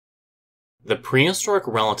The prehistoric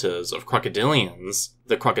relatives of crocodilians,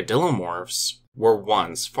 the crocodylomorphs, were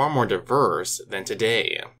once far more diverse than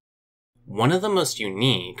today. One of the most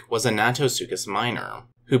unique was Anatosuchus minor,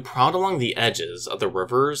 who prowled along the edges of the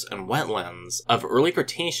rivers and wetlands of Early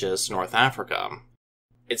Cretaceous North Africa.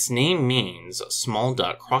 Its name means small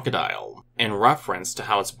duck crocodile, in reference to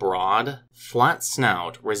how its broad, flat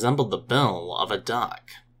snout resembled the bill of a duck.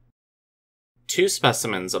 2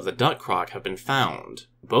 specimens of the duck croc have been found,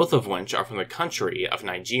 both of which are from the country of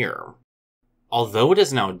Niger. Although it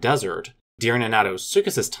is now desert, during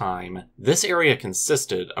Anatosuchus' time, this area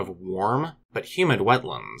consisted of warm but humid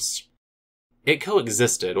wetlands. It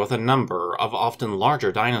coexisted with a number of often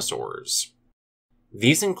larger dinosaurs.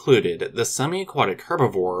 These included the semi-aquatic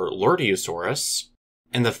herbivore Lordosaurus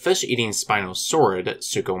and the fish-eating spinosaurid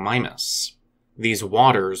Suchomimus. These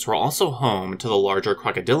waters were also home to the larger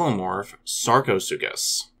crocodylomorph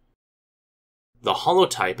Sarcosuchus. The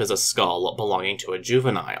holotype is a skull belonging to a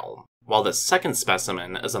juvenile, while the second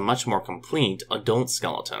specimen is a much more complete adult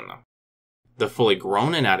skeleton. The fully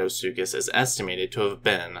grown Anatosuchus is estimated to have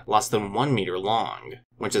been less than 1 meter long,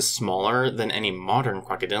 which is smaller than any modern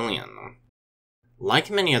crocodilian. Like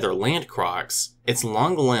many other land crocs, its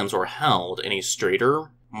long limbs were held in a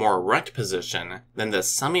straighter, more erect position than the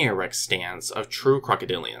semi-erect stance of true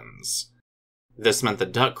crocodilians. This meant the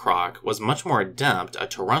duck croc was much more adept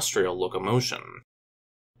at terrestrial locomotion.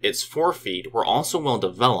 Its forefeet were also well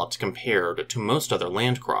developed compared to most other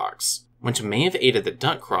land crocs, which may have aided the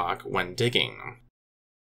duck croc when digging.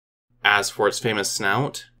 As for its famous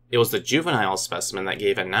snout, it was the juvenile specimen that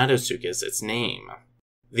gave Anatosuchus its name.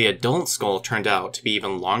 The adult skull turned out to be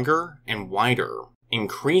even longer and wider,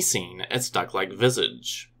 increasing its duck-like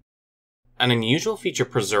visage. An unusual feature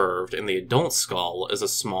preserved in the adult skull is a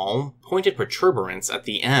small, pointed protuberance at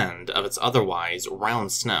the end of its otherwise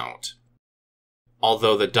round snout.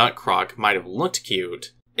 Although the duck croc might have looked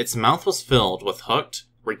cute, its mouth was filled with hooked,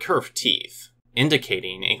 recurved teeth,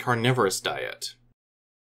 indicating a carnivorous diet.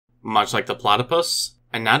 Much like the platypus,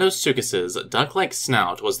 Anatosuchus's duck-like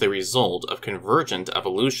snout was the result of convergent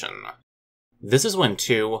evolution. This is when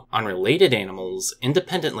 2 unrelated animals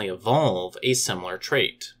independently evolve a similar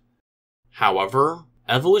trait. However,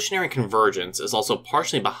 evolutionary convergence is also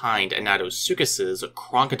partially behind Anatosuchus's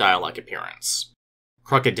crocodile-like appearance.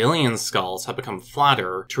 Crocodilian skulls have become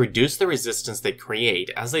flatter to reduce the resistance they create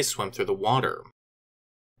as they swim through the water.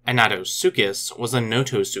 Anatosuchus was a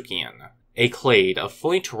Notosuchian, a clade of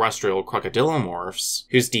fully terrestrial crocodylomorphs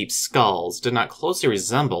whose deep skulls did not closely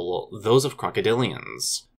resemble those of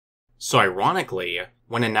crocodilians. So ironically,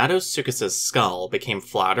 when Anatosuchus's skull became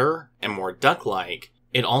flatter and more duck-like,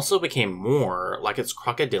 it also became more like its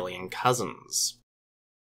crocodilian cousins.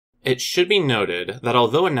 It should be noted that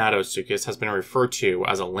although Anatosuchus has been referred to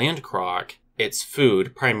as a land croc, its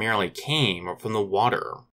food primarily came from the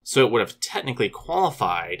water, so it would have technically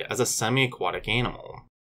qualified as a semi-aquatic animal.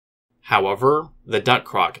 However, the duck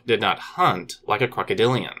croc did not hunt like a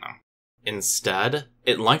crocodilian. Instead,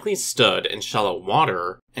 it likely stood in shallow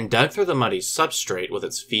water and dug through the muddy substrate with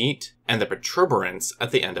its feet and the protuberance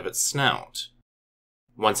at the end of its snout.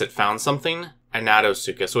 Once it found something,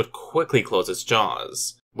 Anatosuchus would quickly close its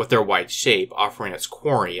jaws, with their wide shape offering its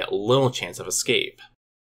quarry little chance of escape.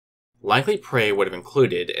 Likely prey would have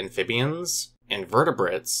included amphibians,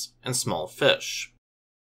 invertebrates, and small fish.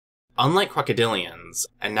 Unlike crocodilians,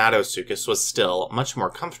 Anatosuchus was still much more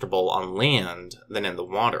comfortable on land than in the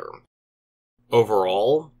water.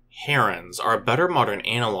 Overall, herons are a better modern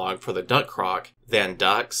analog for the duck croc than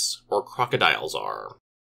ducks or crocodiles are.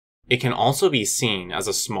 It can also be seen as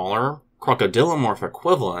a smaller, crocodylomorph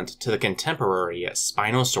equivalent to the contemporary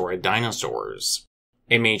spinosaurid dinosaurs.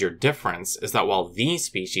 A major difference is that while these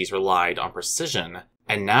species relied on precision,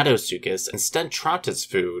 Anatosuchus instead trapped its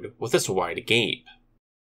food with its wide gape.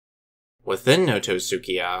 Within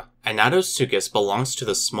Notosuchia, Anatosuchus belongs to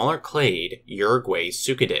the smaller clade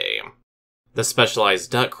Uruguaysuchidae. The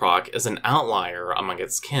specialized duck croc is an outlier among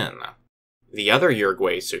its kin. The other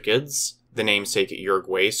Uruguaysuchids, the namesake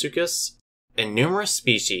Uruguaysuchus, and numerous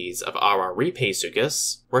species of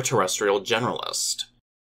Araripesuchus were terrestrial generalists.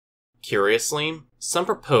 Curiously, some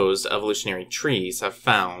proposed evolutionary trees have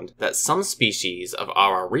found that some species of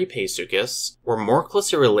Araripesuchus were more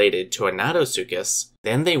closely related to Anatosuchus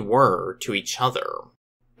than they were to each other.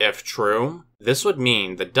 If true, this would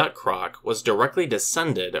mean the duck croc was directly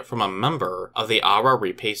descended from a member of the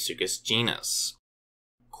Araripesuchus genus.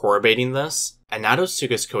 Corroborating this,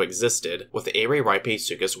 Anatosuchus coexisted with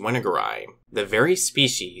Araripesuchus winnegeri, the very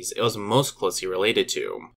species it was most closely related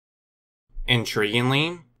to.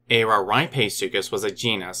 Intriguingly, Araripesuchus was a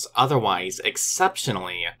genus otherwise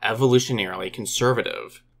exceptionally evolutionarily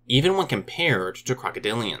conservative, even when compared to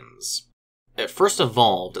crocodilians. It first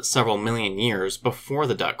evolved several million years before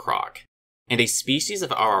the Duck Croc, and a species of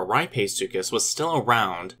Rhipaesuchus was still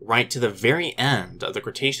around right to the very end of the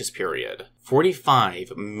Cretaceous period,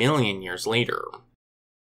 45 million years later.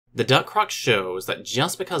 The Duck Croc shows that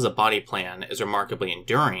just because a body plan is remarkably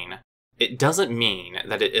enduring, it doesn't mean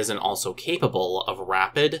that it isn't also capable of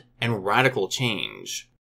rapid and radical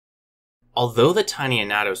change. Although the tiny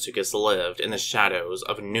Anatosuchus lived in the shadows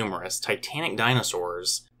of numerous titanic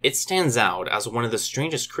dinosaurs, it stands out as one of the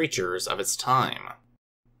strangest creatures of its time.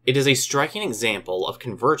 It is a striking example of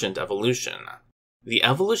convergent evolution, the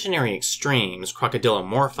evolutionary extremes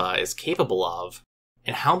Crocodylomorpha is capable of,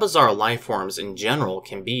 and how bizarre lifeforms in general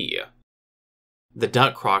can be. The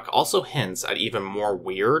Duck Croc also hints at even more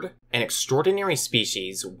weird and extraordinary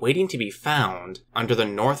species waiting to be found under the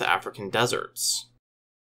North African deserts.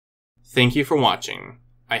 Thank you for watching.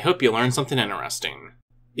 I hope you learned something interesting.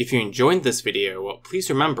 If you enjoyed this video, please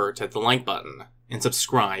remember to hit the like button, and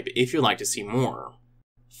subscribe if you'd like to see more.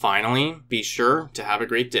 Finally, be sure to have a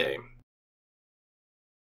great day.